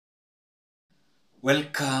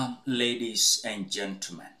Welcome, ladies and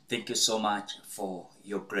gentlemen. Thank you so much for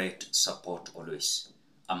your great support always.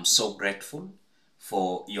 I'm so grateful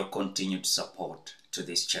for your continued support to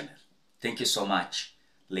this channel. Thank you so much,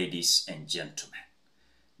 ladies and gentlemen.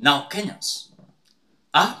 Now, Kenyans,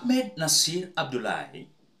 AHMEDNASIR Abdulahi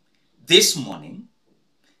this morning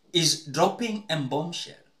is dropping a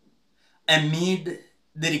bombshell amid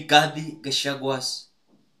the GACHAGUA's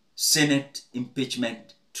Senate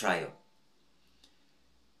impeachment trial.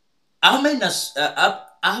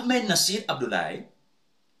 AHMEDNASIR Abdulahi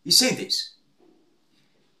is saying this.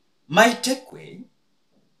 My takeaway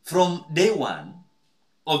from day one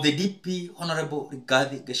of the DP Honorable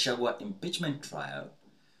GACHAGUA impeachment trial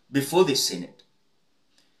before the Senate,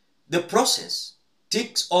 the process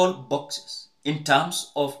ticks all boxes in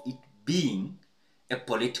terms of it being a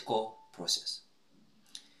political process.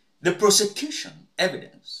 The prosecution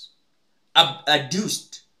evidence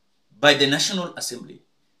adduced by the National Assembly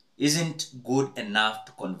isn't good enough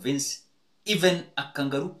to convince even a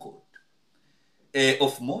kangaroo court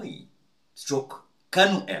of Moi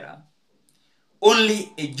 /Kanu era.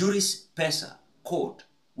 Only a Mpesa court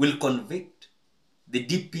will convict the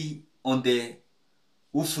DP on the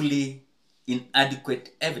woefully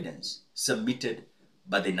inadequate evidence submitted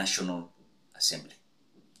by the National Assembly.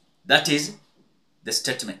 That is the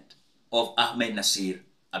statement of AHMEDNASIR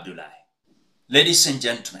Abdulahi. Ladies and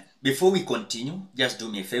gentlemen, before we continue, just do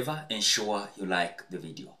me a favor, ensure you like the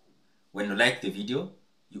video. When you like the video,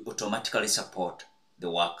 you automatically support the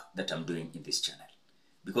work that I'm doing in this channel.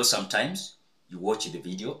 Because sometimes you watch the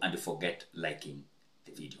video and you forget liking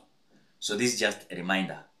the video. So this is just a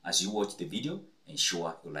reminder, as you watch the video,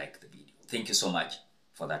 ensure you like the video. Thank you so much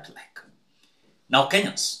for that like. Now,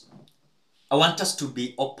 Kenyans, I want us to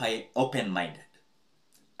be open-minded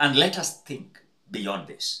and let us think beyond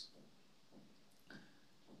this.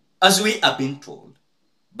 As we are being told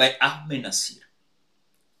by AHMEDNASIR,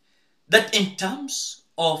 that in terms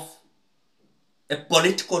of a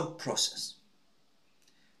political process,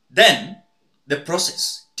 then the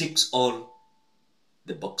process ticks all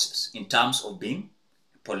the boxes in terms of being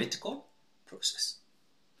a political process.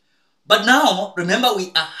 But now, remember,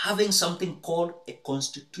 we are having something called a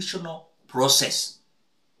constitutional process.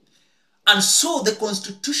 And so the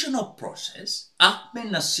constitutional process,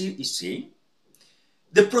 AHMEDNASIR is saying,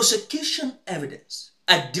 the prosecution evidence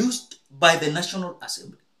adduced by the National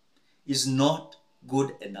Assembly is not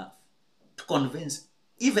good enough to convince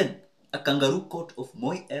even a kangaroo court of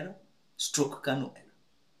Moi era /Kanu era.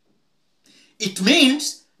 It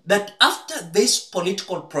means that after this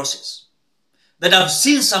political process, that I've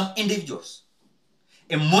seen some individuals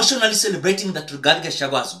emotionally celebrating that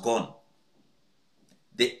GACHAGUA has gone,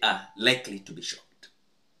 they are likely to be shocked.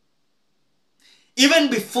 Even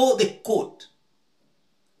before the court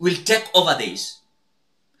will take over this,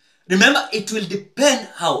 remember, it will depend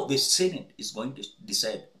how the Senate is going to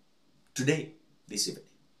decide today, this evening.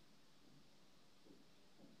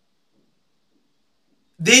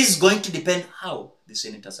 This is going to depend how the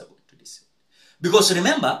senators are going to decide. Because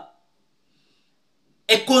remember,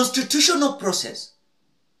 a constitutional process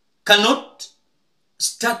cannot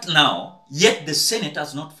start now, yet the Senate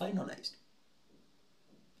has not finalized.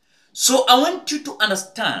 So I want you to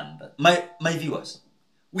understand, my viewers,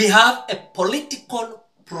 we have a political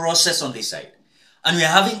process on this side, and we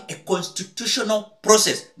are having a constitutional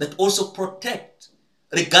process that also protects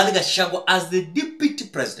Rigathi Gachagua as the Deputy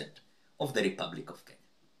President of the Republic of Kenya.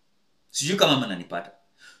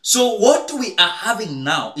 So what we are having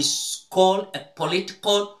now is called a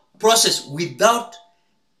political process without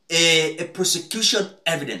a prosecution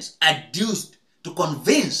evidence adduced to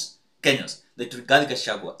convince Kenyans that Rigathi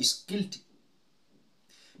Gachagua is guilty.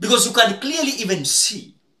 Because you can clearly even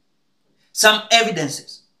see some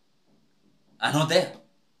evidences are not there.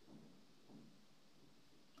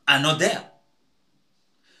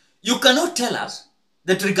 You cannot tell us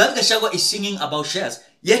that Rigathi Gachagua is singing about shares,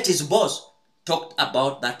 yet his boss talked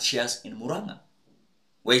about that shares in Murang'a,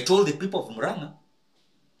 where he told the people of Murang'a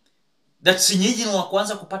that si nyinyi ni wa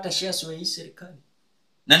kwanza kupata shares wa hii serikali.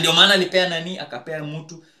 Na ndio maana alipea nani, akapea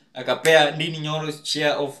mtu, akapea Ndini Nyoro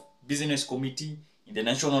chair of business committee in the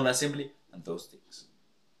National Assembly and those things.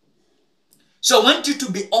 So I want you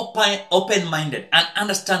to be open-minded and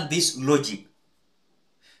understand this logic.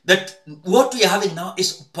 That what we are having now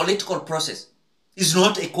is a political process. It's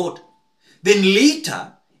not a court. Then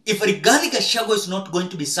later, if Rigathi Gachagua is not going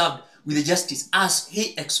to be served with the justice as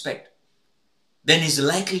he expects, then he's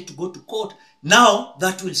likely to go to court. Now,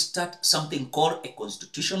 that will start something called a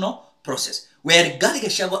constitutional process, where Rigathi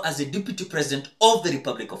Gachagua, as the Deputy President of the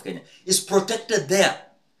Republic of Kenya, is protected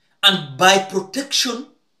there. And by protection,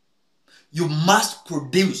 you must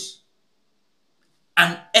produce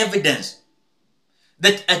an evidence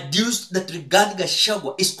that adduced that Rigathi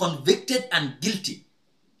Gachagua is convicted and guilty,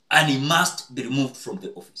 and he must be removed from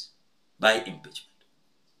the office by impeachment.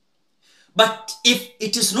 But if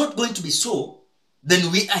it is not going to be so,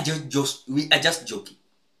 then we are just joking.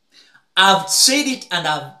 I've said it and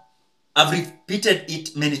I've repeated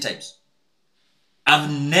it many times. I've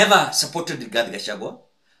never supported Rigathi Gachagua.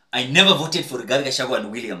 I never voted for Rigathi Gachagua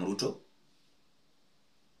and William Ruto.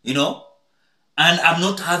 You know? And I'm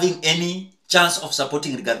not having any chance of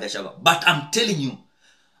supporting Rigathi Gachagua. But I'm telling you,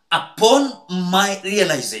 upon my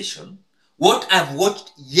realization, what I've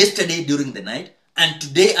watched yesterday during the night, and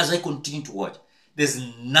today as I continue to watch, there's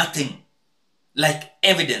nothing like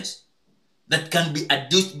evidence that can be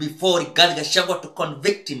adduced before Rigathi Gachagua to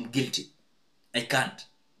convict him guilty. I can't.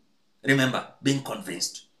 Remember, being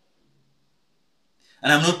convinced.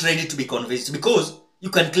 And I'm not ready to be convinced because you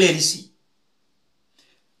can clearly see.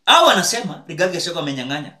 Hawa anasema Rigathi Gachagua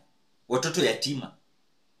amenyang'anya watoto yatima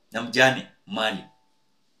na mjane mali.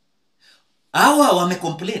 Hawa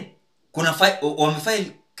wamecomplain. Kuna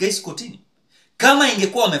wamefile case kotini. Kama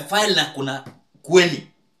ingekuwa wamefile na kuna kweli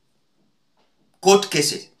court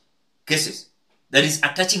cases that is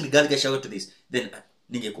attaching Rigathi Gachagua to this, then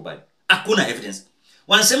ningekubali. Hakuna evidence.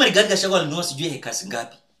 Wanasema Rigathi Gachagua alinunua sijui hekasi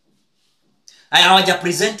ngapi. Hawaja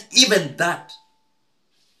present even that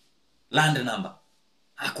land number.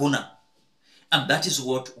 Hakuna. And that is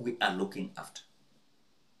what we are looking after.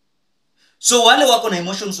 So wale wako na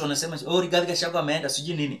emotions wanasema, oh, Rigathi Gachagua ameenda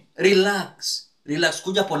sijui nini. Relax. Relax,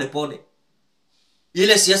 kuja pole pole.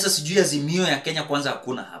 Ile siasa sijui azimio ya Kenya kwanza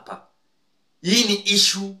hakuna hapa. Hii ni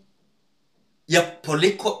issue ya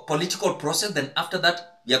political process, then after that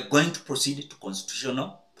we are going to proceed to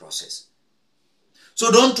constitutional process.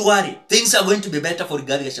 So don't worry, things are going to be better for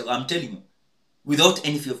Rigathi Gachagua, I'm telling you, without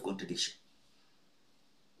any fear of contradiction.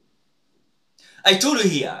 I told you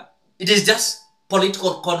here, it is just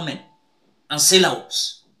political conmen and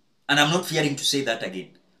sellouts. And I'm not fearing to say that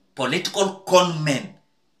again. Political conmen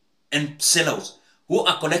and sellouts who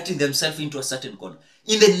are collecting themselves into a certain corner.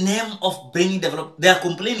 In the name of bringing development, they are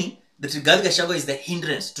complaining that Rigathi Gachagua is the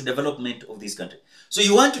hindrance to development of this country. So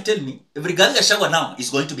you want to tell me, if Rigathi Gachagua now is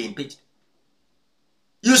going to be impeached,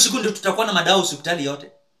 hiyo siku ndio tutakuwa na madawa hospitali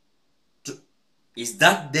yote. Is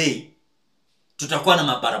that day tutakuwa na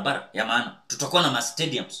mabarabara ya maana, tutakuwa na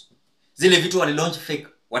stadiums. Zile vitu wali launch fake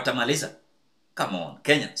watamaliza. Come on,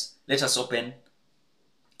 Kenyans, let us open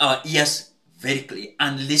our ears very clear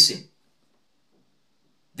and listen.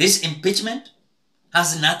 This impeachment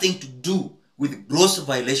has nothing to do with gross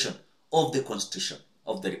violation of the Constitution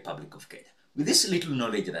of the Republic of Kenya. With this little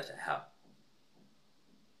knowledge that I have.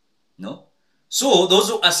 No? So, those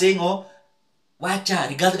who are saying, oh, wacha,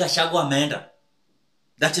 Rigathi Gachagua ameenda.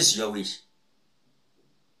 That is your wish.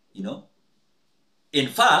 You know? In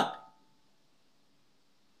fact,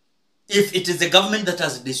 if it is the government that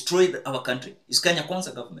has destroyed our country, is Kenya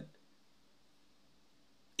Kwanza government?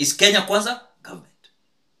 Is Kenya Kwanza government?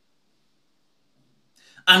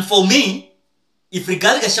 And for me, if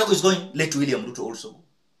Rigathi Gachagua is going, let William Ruto also go.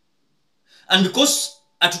 And because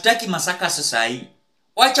atutaki masaka sasa hii,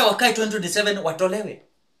 wacha wakai 2027 watolewe.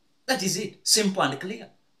 That is it. Simple and clear.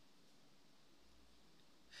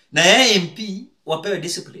 Na yeye MP wapewe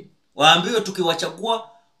discipline. Waambiwe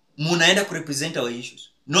tukiwachagua munaenda kurepresent our issues,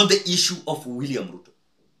 not the issue of William Ruto.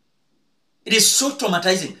 It is so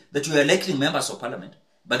traumatizing that we are electing members of parliament,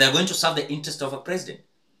 but they are going to serve the interest of a president,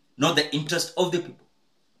 not the interest of the people.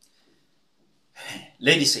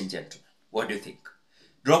 Ladies and gentlemen, what do you think?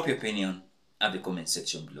 Drop your opinion at the comment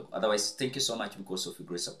section below. Otherwise, thank you so much because of your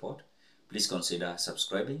great support. Please consider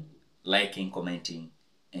subscribing, liking, commenting,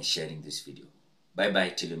 and sharing this video. Bye-bye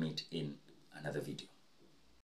till you meet in another video.